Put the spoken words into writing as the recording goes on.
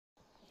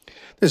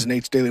This is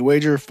Nate's Daily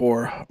Wager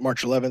for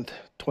March 11th,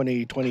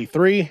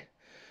 2023.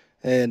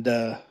 And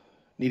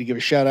need to give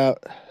a shout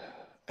out.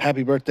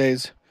 Happy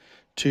birthdays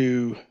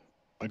to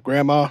my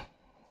grandma,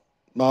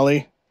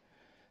 Molly.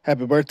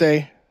 Happy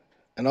birthday.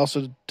 And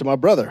also to my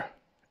brother,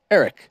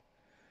 Eric,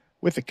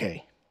 with a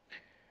K.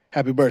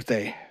 Happy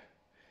birthday.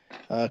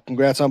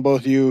 Congrats on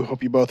both of you.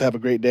 Hope you both have a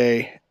great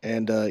day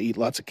and eat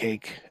lots of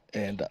cake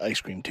and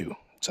ice cream too.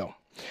 So,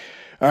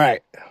 all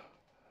right.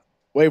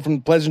 Away from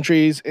the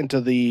pleasantries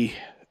into the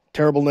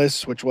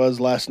terribleness, which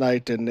was last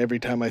night, and every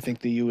time I think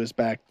the U is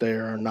back, they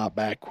are not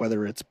back,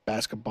 whether it's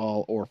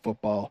basketball or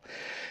football.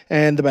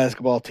 And the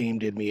basketball team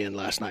did me in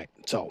last night.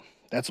 So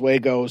that's the way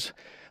it goes.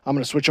 I'm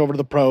going to switch over to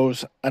the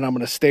pros, and I'm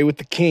going to stay with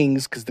the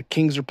Kings because the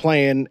Kings are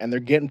playing and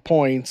they're getting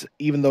points,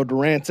 even though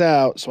Durant's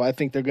out. So I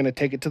think they're going to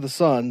take it to the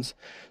Suns.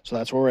 So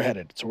that's where we're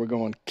headed. So we're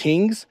going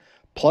Kings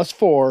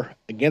 +4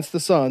 against the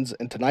Suns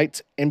in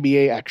tonight's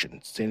NBA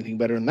action. See anything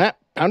better than that?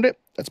 Pound it.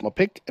 That's my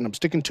pick, and I'm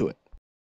sticking to it.